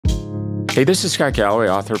Hey, this is Scott Galloway,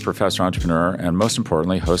 author, professor, entrepreneur, and most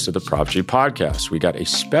importantly, host of the Prop G podcast. We got a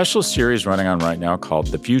special series running on right now called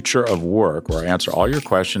The Future of Work, where I answer all your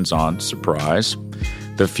questions on, surprise,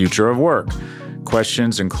 the future of work.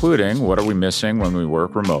 Questions including, what are we missing when we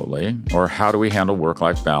work remotely? Or how do we handle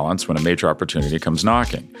work-life balance when a major opportunity comes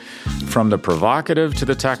knocking? From the provocative to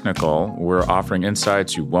the technical, we're offering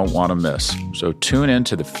insights you won't want to miss. So tune in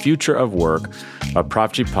to The Future of Work, a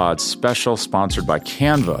Prop G Pod special sponsored by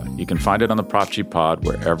Canva. You can find it on the Prop G Pod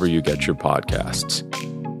wherever you get your podcasts.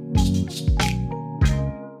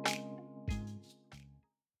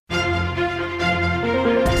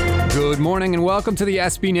 Good morning and welcome to the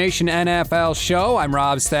SB Nation NFL show. I'm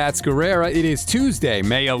Rob Stats Guerrera. It is Tuesday,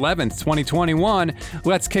 May 11th, 2021.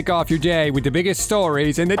 Let's kick off your day with the biggest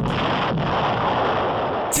stories in the...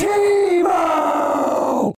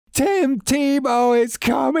 Tebow! Tim Tebow is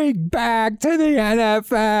coming back to the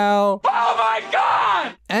NFL. Oh my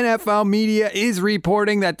God! NFL media is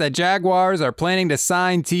reporting that the Jaguars are planning to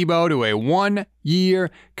sign Tebow to a one-year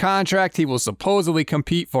contract. He will supposedly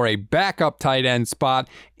compete for a backup tight end spot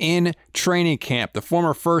in training camp. The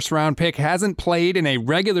former first-round pick hasn't played in a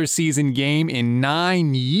regular season game in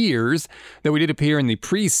 9 years, though he did appear in the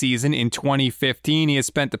preseason in 2015. He has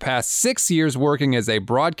spent the past 6 years working as a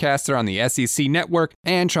broadcaster on the SEC network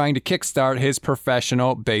and trying to kickstart his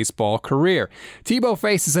professional baseball career. Tebow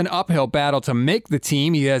faces an uphill battle to make the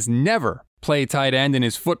team. He has never played tight end in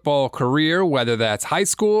his football career, whether that's high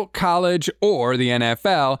school, college, or the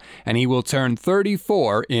NFL, and he will turn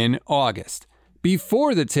 34 in August.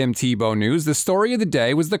 Before the Tim Tebow news, the story of the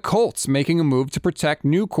day was the Colts making a move to protect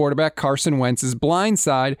new quarterback Carson Wentz's blind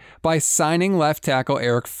side by signing left tackle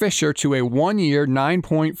Eric Fisher to a one-year,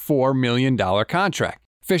 $9.4 million contract.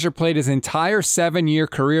 Fisher played his entire 7-year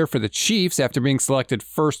career for the Chiefs after being selected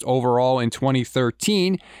first overall in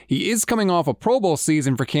 2013. He is coming off a Pro Bowl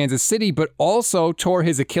season for Kansas City, but also tore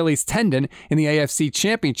his Achilles tendon in the AFC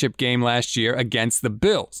Championship game last year against the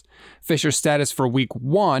Bills. Fisher's status for Week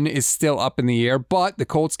 1 is still up in the air, but the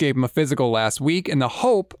Colts gave him a physical last week, and the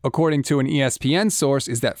hope, according to an ESPN source,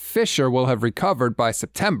 is that Fisher will have recovered by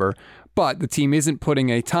September, but the team isn't putting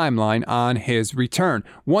a timeline on his return.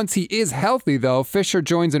 Once he is healthy, though, Fisher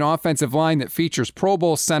joins an offensive line that features Pro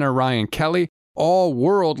Bowl center Ryan Kelly,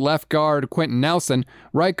 all-world left guard Quentin Nelson,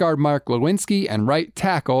 right guard Mark Lewinsky, and right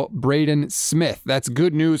tackle Braden Smith. That's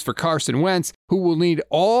good news for Carson Wentz, who will need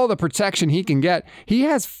all the protection he can get. He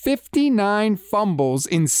has 59 fumbles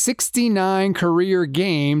in 69 career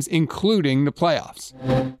games, including the playoffs.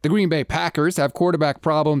 The Green Bay Packers have quarterback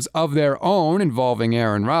problems of their own involving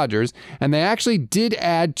Aaron Rodgers, and they actually did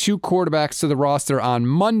add 2 quarterbacks to the roster on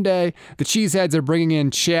Monday. The Cheeseheads are bringing in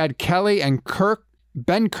Chad Kelly and Kurt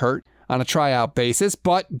Benkert on a tryout basis,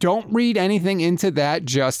 but don't read anything into that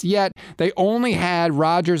just yet. They only had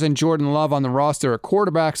Rodgers and Jordan Love on the roster at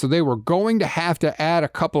quarterback, so they were going to have to add a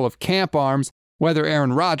couple of camp arms, whether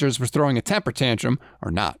Aaron Rodgers was throwing a temper tantrum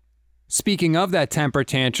or not. Speaking of that temper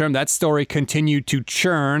tantrum, that story continued to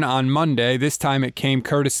churn on Monday. This time it came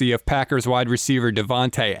courtesy of Packers wide receiver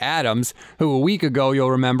Davante Adams, who a week ago,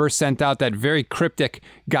 you'll remember, sent out that very cryptic,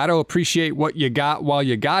 "Gotta appreciate what you got while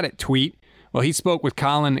you got it" tweet. Well, he spoke with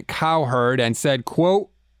Colin Cowherd and said, quote,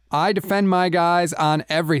 "I defend my guys on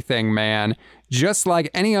everything, man. Just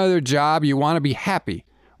like any other job, you want to be happy.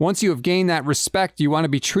 Once you have gained that respect, you want to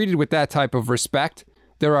be treated with that type of respect.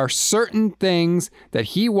 There are certain things that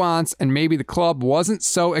he wants and maybe the club wasn't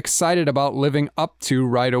so excited about living up to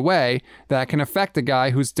right away that can affect a guy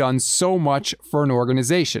who's done so much for an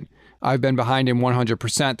organization. I've been behind him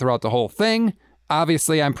 100% throughout the whole thing.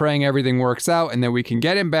 Obviously, I'm praying everything works out and that we can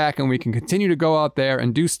get him back and we can continue to go out there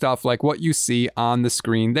and do stuff like what you see on the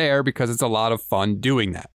screen there because it's a lot of fun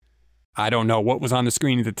doing that." I don't know what was on the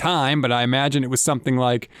screen at the time, but I imagine it was something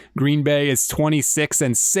like Green Bay is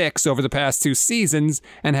 26-6 over the past 2 seasons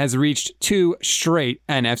and has reached 2 straight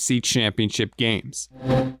NFC Championship games.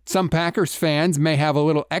 Some Packers fans may have a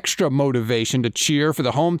little extra motivation to cheer for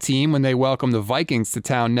the home team when they welcome the Vikings to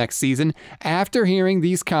town next season after hearing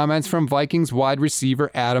these comments from Vikings wide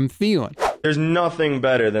receiver Adam Thielen. There's nothing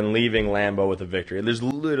better than leaving Lambeau with a victory. There's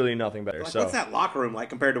literally nothing better. Like, what's that locker room like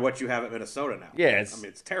compared to what you have at Minnesota now? Yeah,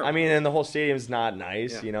 it's terrible. I mean, and the whole stadium's not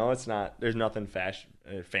nice. Yeah. You know, it's not. There's nothing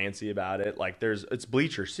fancy about it. Like it's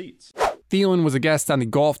bleacher seats. Thielen was a guest on the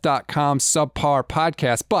Golf.com Subpar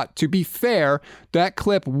podcast, but to be fair, that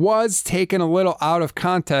clip was taken a little out of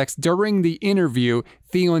context. During the interview,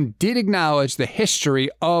 Thielen did acknowledge the history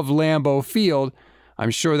of Lambeau Field. I'm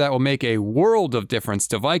sure that will make a world of difference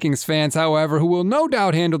to Vikings fans, however, who will no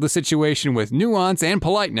doubt handle the situation with nuance and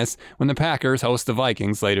politeness when the Packers host the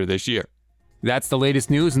Vikings later this year. That's the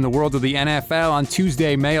latest news in the world of the NFL on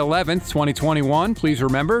Tuesday, May 11th, 2021. Please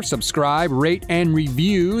remember, subscribe, rate, and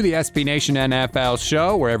review the SB Nation NFL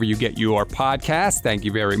show wherever you get your podcasts. Thank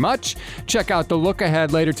you very much. Check out the look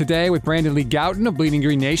ahead later today with Brandon Lee Gouton of Bleeding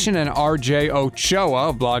Green Nation and RJ Ochoa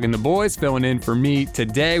of Blogging the Boys filling in for me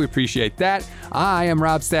today. We appreciate that. I am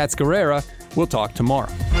Rob Stats Guerrera. We'll talk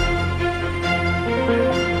tomorrow.